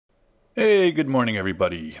Hey, good morning,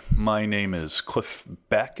 everybody. My name is Cliff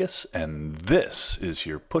Backus, and this is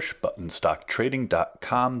your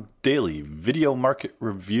PushButtonStockTrading.com Daily Video Market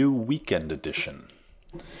Review Weekend Edition.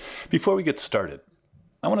 Before we get started,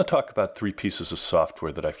 I want to talk about three pieces of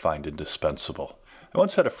software that I find indispensable. I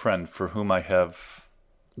once had a friend for whom I have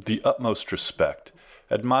the utmost respect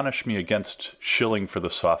admonish me against shilling for the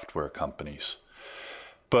software companies.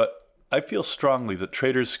 But I feel strongly that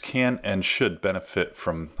traders can and should benefit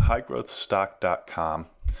from highgrowthstock.com,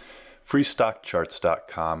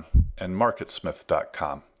 freestockcharts.com, and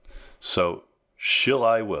marketsmith.com. So, shill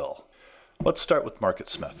I will. Let's start with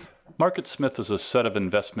MarketSmith. MarketSmith is a set of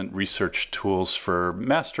investment research tools for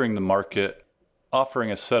mastering the market,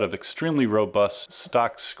 offering a set of extremely robust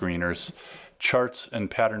stock screeners, charts,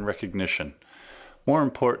 and pattern recognition. More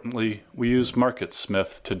importantly, we use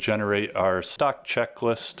MarketSmith to generate our stock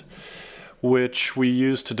checklist, which we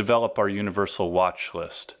use to develop our universal watch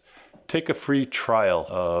list. Take a free trial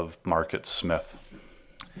of MarketSmith.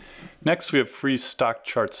 Next, we have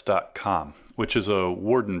freestockcharts.com, which is a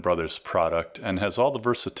Warden Brothers product and has all the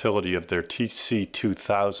versatility of their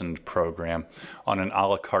TC2000 program on an a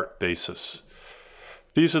la carte basis.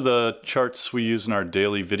 These are the charts we use in our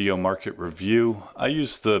daily video market review. I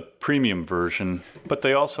use the premium version, but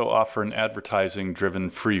they also offer an advertising-driven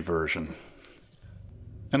free version.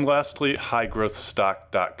 And lastly,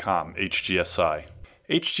 highgrowthstock.com, HGSI.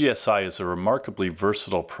 HGSI is a remarkably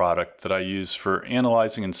versatile product that I use for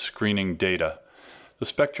analyzing and screening data. The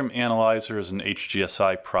Spectrum Analyzer is an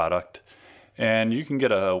HGSI product, and you can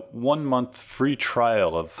get a 1-month free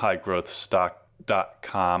trial of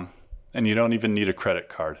highgrowthstock.com, and you don't even need a credit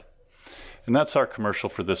card. And that's our commercial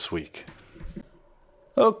for this week.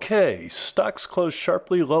 Okay, stocks closed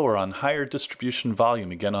sharply lower on higher distribution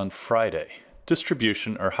volume again on Friday.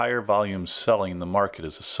 Distribution or higher volume selling in the market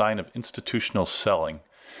is a sign of institutional selling,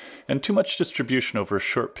 and too much distribution over a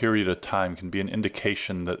short period of time can be an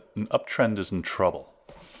indication that an uptrend is in trouble.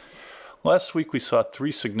 Last week we saw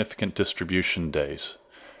 3 significant distribution days.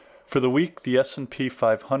 For the week, the S&P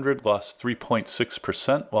 500 lost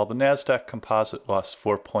 3.6%, while the NASDAQ Composite lost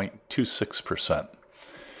 4.26%.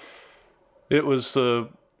 It was the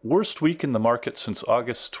worst week in the market since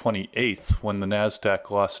August 28th, when the NASDAQ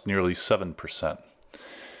lost nearly 7%.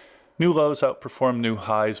 New lows outperformed new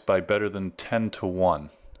highs by better than 10 to 1.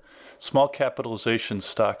 Small capitalization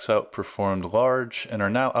stocks outperformed large and are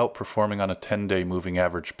now outperforming on a 10-day moving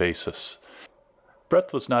average basis.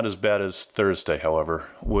 Breadth was not as bad as Thursday, however,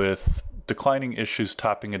 with declining issues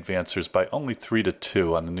topping advancers by only 3 to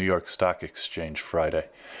 2 on the New York Stock Exchange Friday.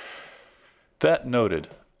 That noted,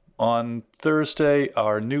 on Thursday,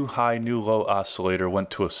 our new high, new low oscillator went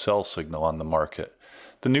to a sell signal on the market.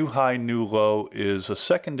 The new high, new low is a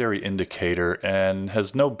secondary indicator and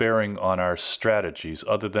has no bearing on our strategies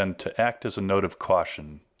other than to act as a note of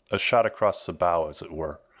caution, a shot across the bow, as it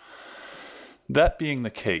were. That being the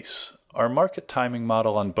case, our market timing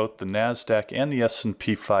model on both the NASDAQ and the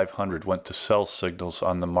S&P 500 went to sell signals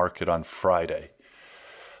on the market on Friday.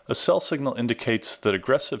 A sell signal indicates that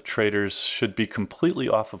aggressive traders should be completely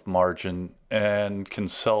off of margin and can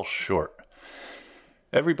sell short.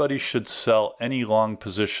 Everybody should sell any long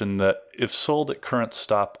position that, if sold at current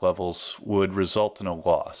stop levels, would result in a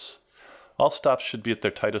loss. All stops should be at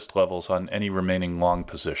their tightest levels on any remaining long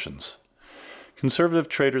positions. Conservative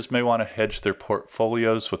traders may want to hedge their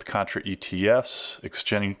portfolios with contra ETFs,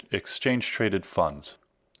 exchange-traded funds.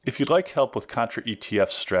 If you'd like help with contra ETF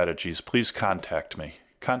strategies, please contact me.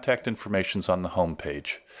 Contact information's on the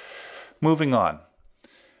homepage. Moving on.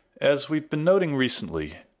 As we've been noting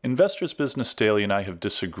recently, Investors Business Daily and I have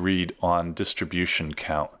disagreed on distribution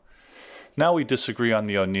count. Now we disagree on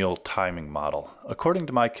the O'Neill timing model. According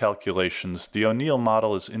to my calculations, the O'Neill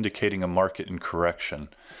model is indicating a market in correction,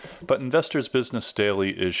 but Investors Business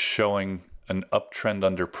Daily is showing an uptrend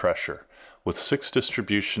under pressure, with 6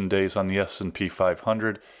 distribution days on the S&P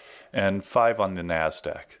 500 and 5 on the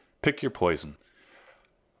NASDAQ. Pick your poison.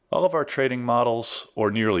 All of our trading models, or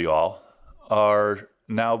nearly all, are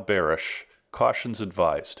now bearish. Cautions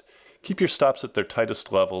advised. Keep your stops at their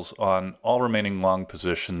tightest levels on all remaining long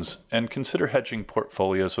positions and consider hedging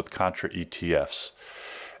portfolios with contra ETFs.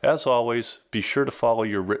 As always, be sure to follow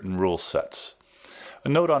your written rule sets. A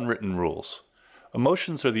note on written rules.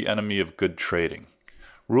 Emotions are the enemy of good trading.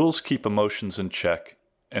 Rules keep emotions in check,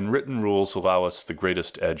 and written rules allow us the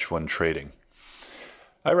greatest edge when trading.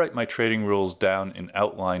 I write my trading rules down in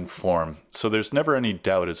outline form, so there's never any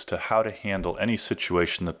doubt as to how to handle any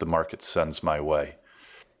situation that the market sends my way.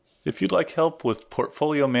 If you'd like help with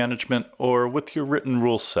portfolio management or with your written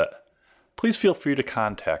rule set, please feel free to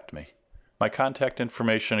contact me. My contact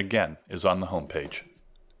information, again, is on the homepage.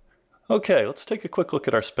 Okay, let's take a quick look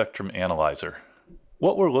at our Spectrum Analyzer.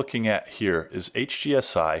 What we're looking at here is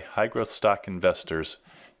HGSI, High Growth Stock Investors,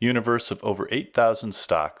 universe of over 8,000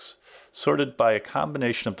 stocks, sorted by a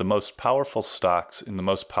combination of the most powerful stocks in the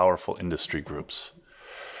most powerful industry groups.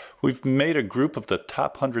 We've made a group of the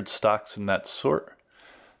top 100 stocks in that sort.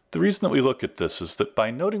 The reason that we look at this is that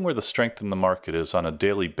by noting where the strength in the market is on a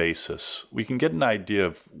daily basis, we can get an idea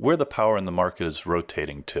of where the power in the market is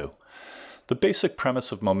rotating to. The basic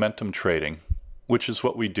premise of momentum trading, which is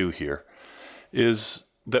what we do here, is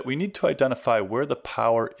that we need to identify where the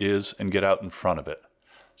power is and get out in front of it.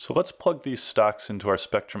 So let's plug these stocks into our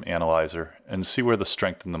Spectrum Analyzer and see where the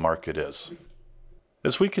strength in the market is.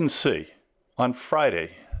 As we can see, on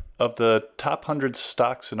Friday, of the top 100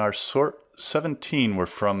 stocks in our sort, 17 were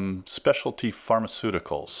from specialty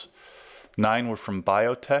pharmaceuticals, 9 were from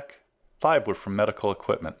biotech, 5 were from medical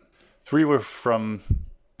equipment, 3 were from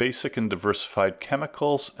basic and diversified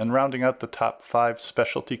chemicals, and rounding out the top 5,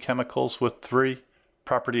 specialty chemicals with 3,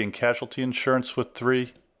 property and casualty insurance with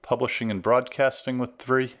 3, publishing and broadcasting with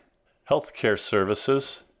 3, healthcare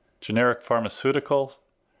services, generic pharmaceutical,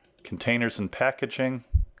 containers and packaging,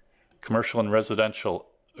 commercial and residential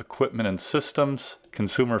equipment and systems,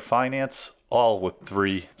 consumer finance, all with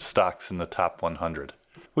 3 stocks in the top 100.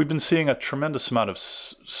 We've been seeing a tremendous amount of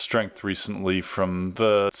strength recently from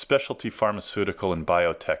the specialty pharmaceutical and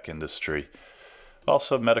biotech industry.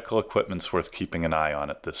 Also, medical equipment's worth keeping an eye on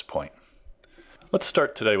at this point. Let's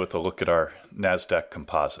start today with a look at our NASDAQ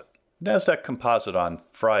Composite. NASDAQ Composite on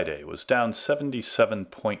Friday was down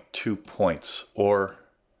 77.2 points, or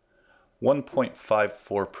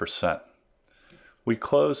 1.54%. We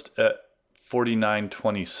closed at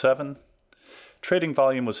 49.27. Trading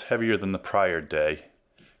volume was heavier than the prior day,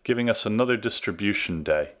 giving us another distribution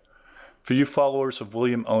day. For you followers of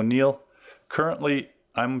William O'Neill, currently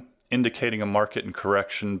I'm indicating a market in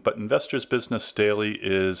correction, but Investors Business Daily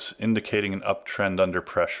is indicating an uptrend under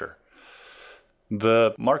pressure.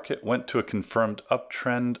 The market went to a confirmed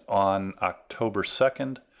uptrend on October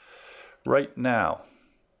 2nd. Right now,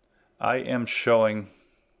 I am showing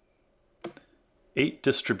 8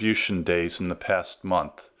 distribution days in the past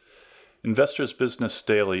month. Investors Business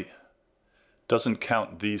Daily doesn't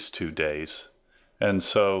count these 2 days, and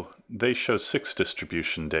so they show 6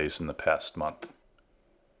 distribution days in the past month.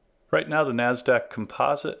 Right now the NASDAQ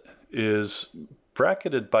Composite is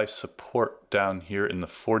bracketed by support down here in the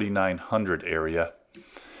 4,900 area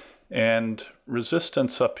and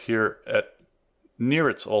resistance up here at near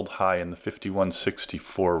its old high in the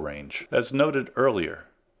 5164 range. As noted earlier,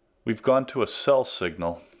 we've gone to a sell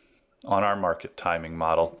signal on our market timing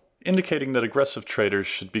model, indicating that aggressive traders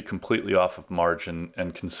should be completely off of margin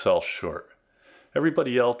and can sell short.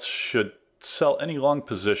 Everybody else should sell any long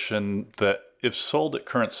position that, if sold at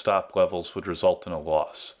current stop levels, would result in a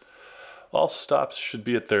loss. All stops should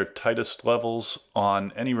be at their tightest levels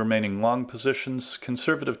on any remaining long positions.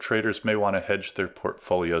 Conservative traders may want to hedge their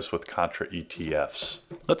portfolios with contra ETFs.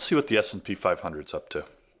 Let's see what the S&P 500 is up to.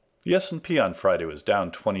 The S&P on Friday was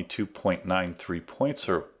down 22.93 points,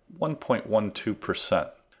 or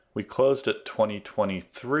 1.12%. We closed at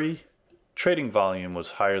 2023. Trading volume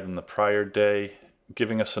was higher than the prior day,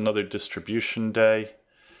 giving us another distribution day.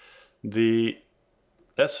 The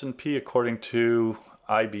S&P, according to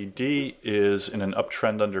IBD, is in an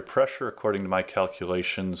uptrend under pressure. According to my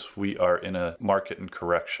calculations, we are in a market in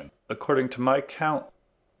correction. According to my count,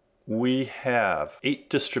 we have 8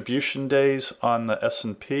 distribution days on the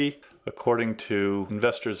S&P. According to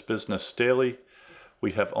Investors Business Daily,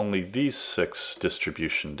 we have only these 6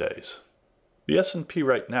 distribution days. The S&P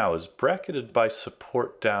right now is bracketed by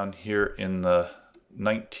support down here in the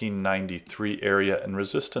 1993 area and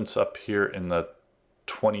resistance up here in the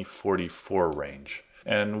 2044 range.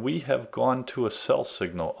 And we have gone to a sell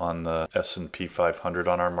signal on the S&P 500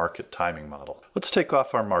 on our market timing model. Let's take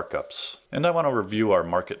off our markups, and I want to review our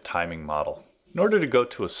market timing model. In order to go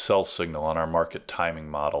to a sell signal on our market timing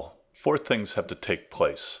model, 4 things have to take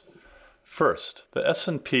place. First, the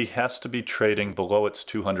S&P has to be trading below its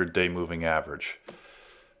 200-day moving average.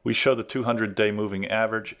 We show the 200-day moving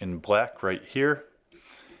average in black right here,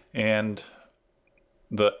 and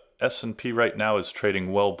the S&P right now is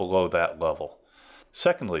trading well below that level.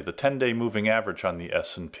 Secondly, the 10-day moving average on the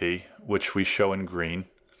S&P, which we show in green,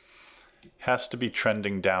 has to be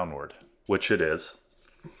trending downward, which it is.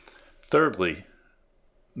 Thirdly,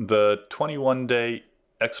 the 21-day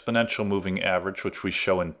exponential moving average, which we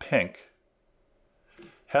show in pink,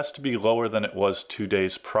 has to be lower than it was 2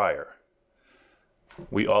 days prior.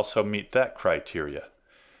 We also meet that criteria.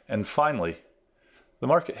 And finally, the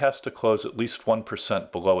market has to close at least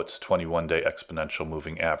 1% below its 21-day exponential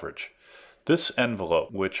moving average. This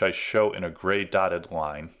envelope, which I show in a gray dotted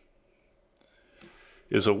line,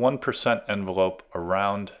 is a 1% envelope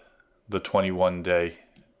around the 21-day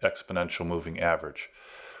exponential moving average.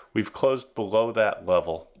 We've closed below that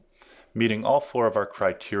level, meeting all 4 of our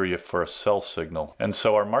criteria for a sell signal. And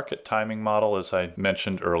so our market timing model, as I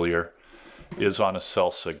mentioned earlier, is on a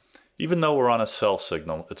sell signal. Even though we're on a sell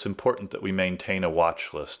signal, it's important that we maintain a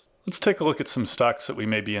watch list. Let's take a look at some stocks that we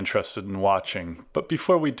may be interested in watching. But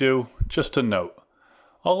before we do, just a note.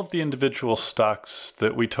 All of the individual stocks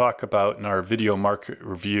that we talk about in our video market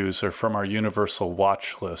reviews are from our universal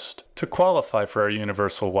watch list. To qualify for our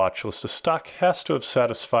universal watch list, a stock has to have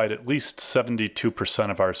satisfied at least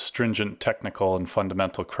 72% of our stringent technical and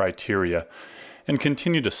fundamental criteria and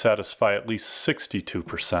continue to satisfy at least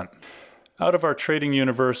 62%. Out of our trading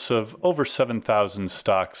universe of over 7,000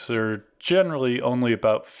 stocks, there are generally only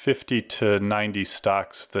about 50 to 90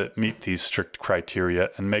 stocks that meet these strict criteria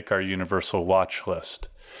and make our universal watch list.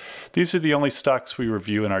 These are the only stocks we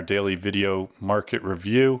review in our daily video market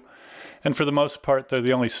review, and for the most part, they're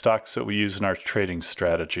the only stocks that we use in our trading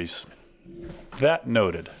strategies. That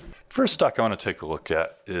noted. First stock I want to take a look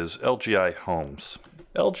at is LGI Homes.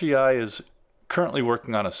 LGI is currently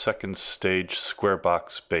working on a second stage square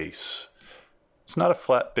box base. It's not a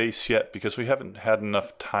flat base yet because we haven't had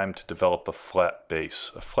enough time to develop a flat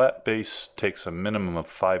base. A flat base takes a minimum of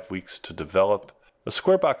 5 weeks to develop. A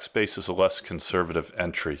square box base is a less conservative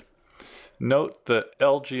entry. Note that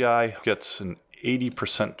LGI gets an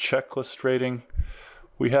 80% checklist rating.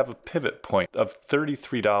 We have a pivot point of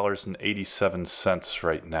 $33.87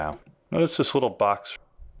 right now. Notice this little box.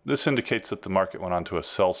 This indicates that the market went onto a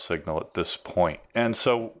sell signal at this point. And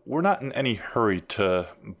so we're not in any hurry to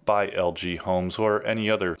buy LG Homes or any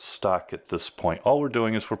other stock at this point. All we're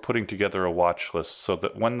doing is we're putting together a watch list so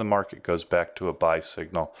that when the market goes back to a buy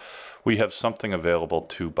signal, we have something available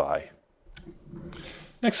to buy.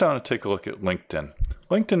 Next, I want to take a look at LinkedIn.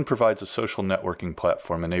 LinkedIn provides a social networking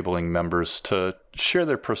platform enabling members to share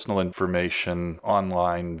their personal information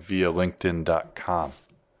online via LinkedIn.com.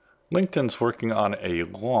 LinkedIn's working on a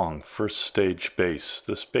long first stage base.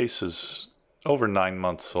 This base is over 9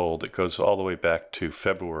 months old. It goes all the way back to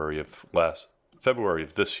February of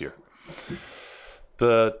this year.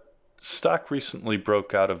 The stock recently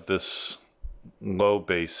broke out of this low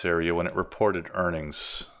base area when it reported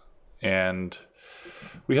earnings, and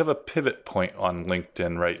we have a pivot point on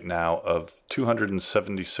LinkedIn right now of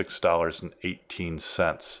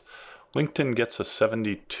 $276.18. LinkedIn gets a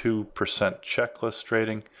 72% checklist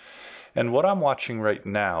rating. And what I'm watching right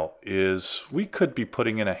now is we could be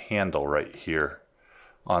putting in a handle right here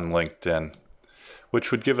on LinkedIn,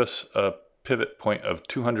 which would give us a pivot point of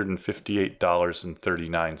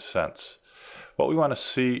 $258.39. What we want to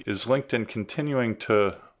see is LinkedIn continuing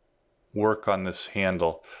to work on this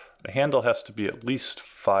handle. The handle has to be at least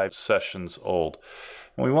 5 sessions old.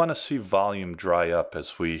 And we want to see volume dry up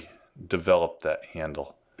as we develop that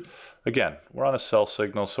handle. Again, we're on a sell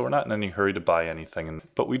signal, so we're not in any hurry to buy anything,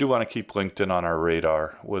 but we do want to keep LinkedIn on our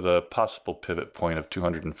radar with a possible pivot point of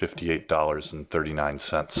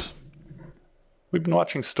 $258.39. We've been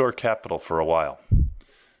watching STORE Capital for a while.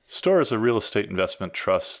 STORE is a real estate investment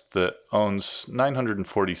trust that owns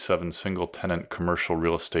 947 single-tenant commercial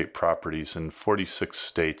real estate properties in 46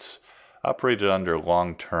 states, operated under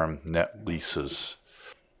long-term net leases.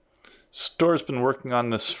 STORE's been working on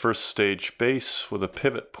this first stage base with a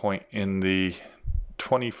pivot point in the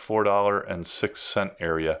 $24.06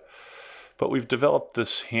 area. But we've developed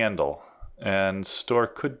this handle, and STORE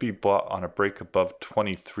could be bought on a break above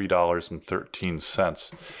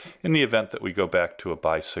 $23.13 in the event that we go back to a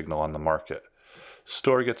buy signal on the market.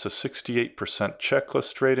 STORE gets a 68%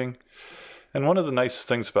 checklist rating, and one of the nice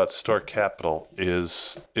things about STORE Capital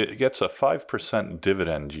is it gets a 5%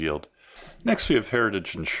 dividend yield. Next, we have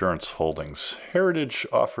Heritage Insurance Holdings. Heritage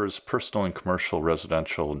offers personal and commercial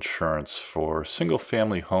residential insurance for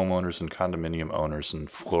single-family homeowners and condominium owners in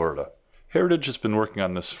Florida. Heritage has been working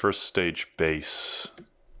on this first stage base.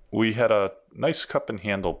 We had a nice cup and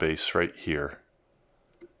handle base right here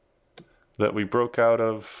that we broke out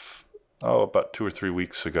of about 2 or 3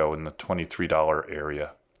 weeks ago in the $23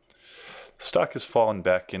 area. Stock has fallen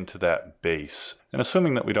back into that base, and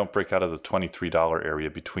assuming that we don't break out of the $23 area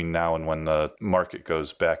between now and when the market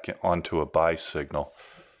goes back onto a buy signal,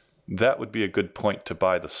 that would be a good point to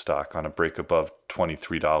buy the stock on a break above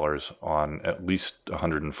 $23 on at least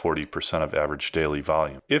 140% of average daily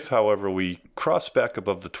volume. If, however, we cross back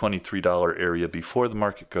above the $23 area before the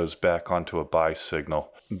market goes back onto a buy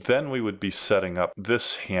signal, then we would be setting up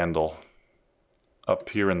this handle up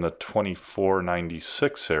here in the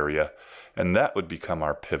 $24.96 area, and that would become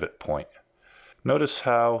our pivot point. Notice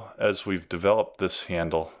how, as we've developed this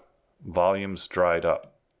handle, volumes dried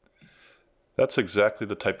up. That's exactly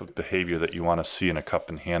the type of behavior that you want to see in a cup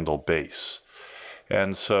and handle base.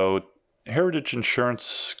 And so Heritage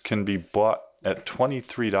Insurance can be bought at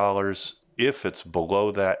 $23 if it's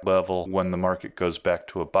below that level when the market goes back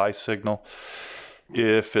to a buy signal.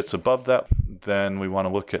 If it's above that, then we want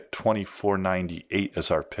to look at $24.98 as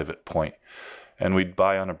our pivot point. And we'd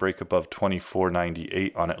buy on a break above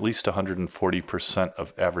 $24.98 on at least 140%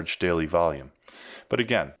 of average daily volume. But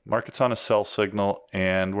again, market's on a sell signal,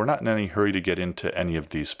 and we're not in any hurry to get into any of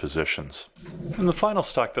these positions. And the final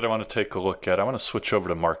stock that I want to take a look at, I want to switch over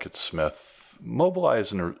to MarketSmith. Mobileye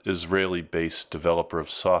is an Israeli-based developer of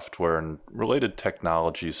software and related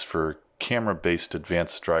technologies for camera-based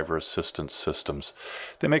advanced driver assistance systems.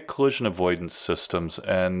 They make collision avoidance systems,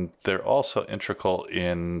 and they're also integral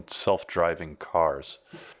in self-driving cars.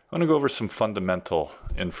 I want to go over some fundamental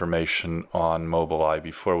information on Mobileye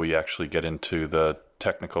before we actually get into the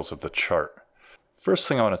technicals of the chart. First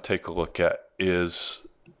thing I want to take a look at is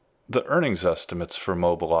the earnings estimates for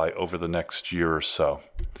Mobileye over the next year or so.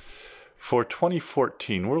 For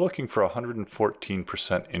 2014, we're looking for a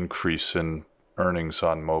 114% increase in earnings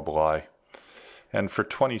on Mobileye. And for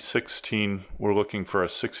 2016, we're looking for a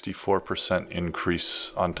 64%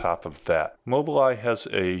 increase on top of that. Mobileye has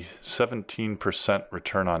a 17%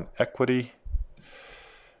 return on equity,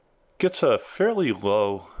 gets a fairly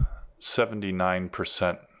low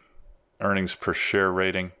 79% earnings per share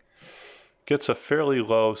rating, gets a fairly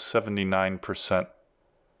low 79%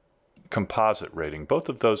 composite rating. Both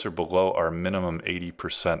of those are below our minimum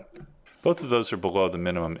 80%. Both of those are below the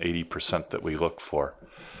minimum 80% that we look for.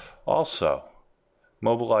 Also,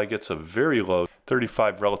 Mobileye gets a very low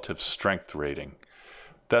 35 relative strength rating.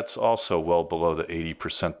 That's also well below the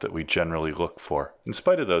 80% that we generally look for. In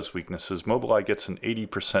spite of those weaknesses, Mobileye gets an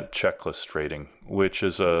 80% checklist rating, which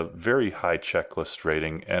is a very high checklist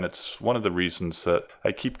rating, and it's one of the reasons that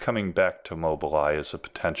I keep coming back to Mobileye as a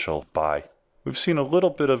potential buy. We've seen a little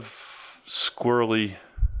bit of squirrely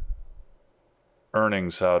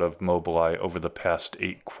earnings out of Mobileye over the past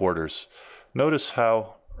 8 quarters. Notice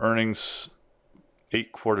how earnings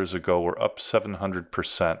 8 quarters ago were up 700%,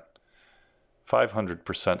 500%,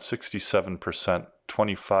 67%,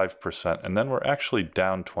 25%, and then we're actually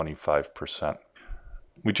down 25%.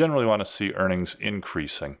 We generally want to see earnings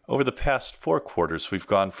increasing. Over the past 4 quarters, we've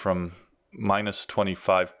gone from minus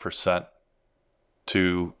 25%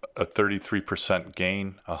 to a 33%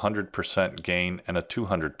 gain, a 100% gain, and a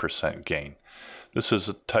 200% gain. This is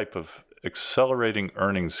a type of accelerating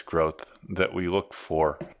earnings growth that we look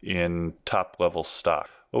for in top-level stock.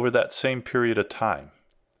 Over that same period of time,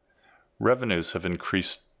 revenues have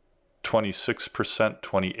increased 26%,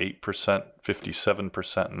 28%,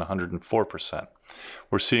 57%, and 104%.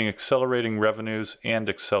 We're seeing accelerating revenues and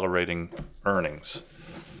accelerating earnings.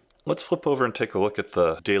 Let's flip over and take a look at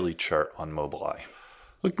the daily chart on Mobileye.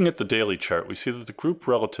 Looking at the daily chart, we see that the group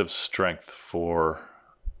relative strength for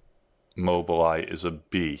Mobileye is a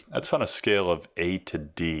B. That's on a scale of A to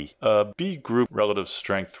D. A B group relative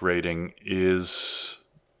strength rating is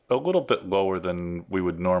a little bit lower than we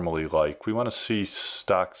would normally like. We want to see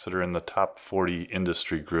stocks that are in the top 40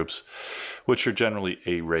 industry groups, which are generally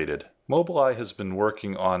A rated. Mobileye has been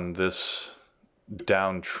working on this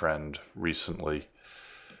downtrend recently,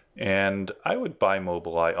 and I would buy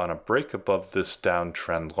Mobileye on a break above this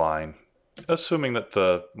downtrend line, assuming that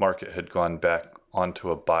the market had gone back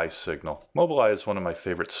onto a buy signal. Mobileye is one of my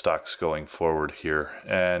favorite stocks going forward here,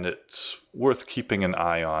 and it's worth keeping an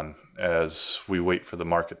eye on as we wait for the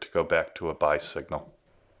market to go back to a buy signal.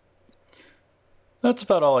 That's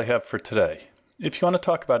about all I have for today. If you want to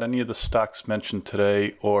talk about any of the stocks mentioned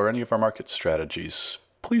today or any of our market strategies,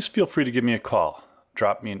 please feel free to give me a call,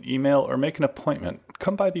 drop me an email, or make an appointment.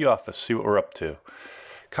 Come by the office, see what we're up to.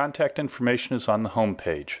 Contact information is on the home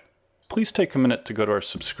page. Please take a minute to go to our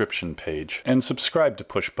subscription page and subscribe to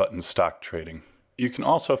Push Button Stock Trading. You can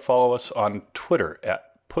also follow us on Twitter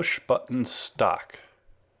at PushButtonStock.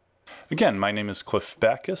 Again, my name is Cliff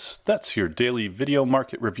Backus. That's your daily video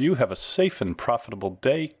market review. Have a safe and profitable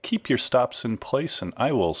day. Keep your stops in place, and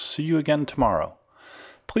I will see you again tomorrow.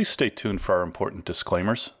 Please stay tuned for our important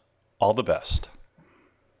disclaimers. All the best.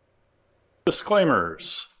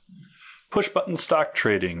 Disclaimers. Push Button Stock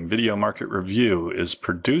Trading Video Market Review is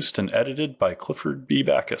produced and edited by Clifford B.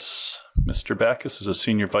 Backus. Mr. Backus is a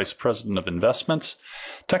Senior Vice President of Investments,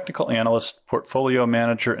 Technical Analyst, Portfolio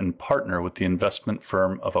Manager, and Partner with the investment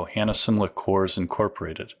firm of Ohanneson Liqueurs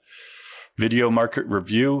Incorporated. Video Market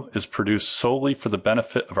Review is produced solely for the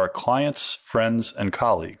benefit of our clients, friends, and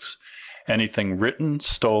colleagues. Anything written,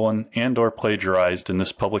 stolen, and/or plagiarized in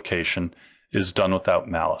this publication is done without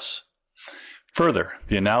malice. Further,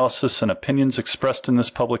 the analysis and opinions expressed in this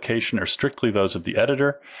publication are strictly those of the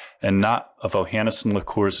editor and not of Ohannes &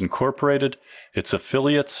 LeCours Incorporated, its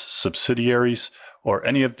affiliates, subsidiaries, or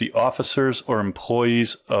any of the officers or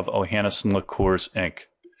employees of Ohannes & LeCours, Inc.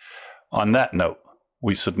 On that note,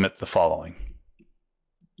 we submit the following.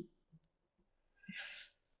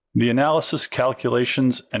 The analysis,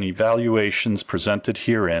 calculations, and evaluations presented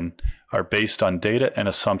herein are based on data and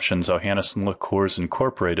assumptions Ohannes & LeCours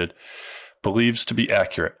Incorporated believes to be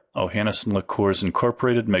accurate. Ohannes & LeCours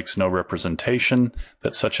Incorporated makes no representation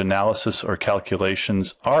that such analysis or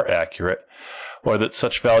calculations are accurate or that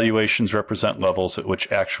such valuations represent levels at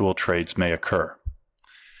which actual trades may occur.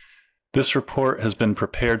 This report has been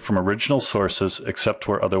prepared from original sources, except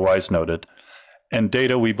where otherwise noted, and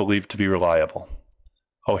data we believe to be reliable.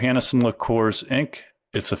 Ohannes & LeCours, Inc.,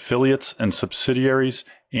 its affiliates and subsidiaries,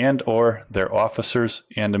 and/or their officers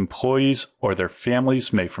and employees or their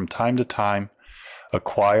families may from time to time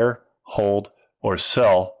acquire, hold, or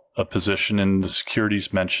sell a position in the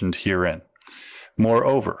securities mentioned herein.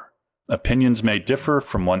 Moreover, opinions may differ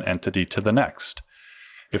from one entity to the next.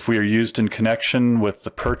 If we are used in connection with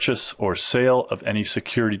the purchase or sale of any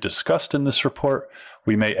security discussed in this report,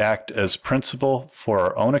 we may act as principal for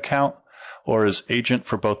our own account or as agent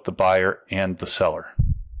for both the buyer and the seller.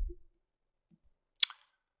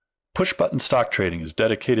 Push-button stock trading is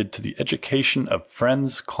dedicated to the education of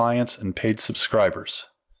friends, clients, and paid subscribers.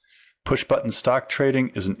 Push-button stock trading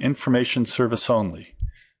is an information service only.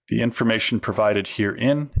 The information provided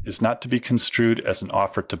herein is not to be construed as an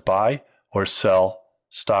offer to buy or sell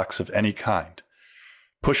stocks of any kind.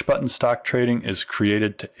 Push-button stock trading is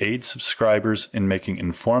created to aid subscribers in making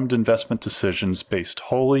informed investment decisions based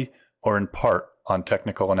wholly or in part on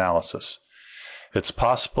technical analysis. It's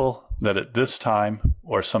possible that at this time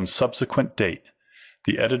or some subsequent date,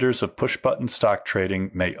 the editors of Push-Button Stock Trading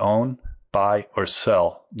may own, buy, or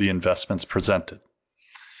sell the investments presented.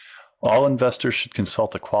 All investors should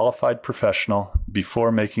consult a qualified professional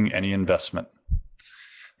before making any investment.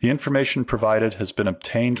 The information provided has been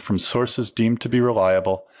obtained from sources deemed to be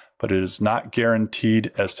reliable, but it is not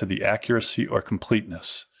guaranteed as to the accuracy or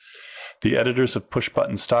completeness. The editors of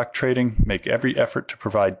Push-Button Stock Trading make every effort to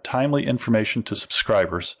provide timely information to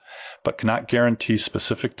subscribers, but cannot guarantee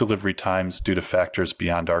specific delivery times due to factors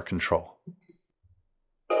beyond our control.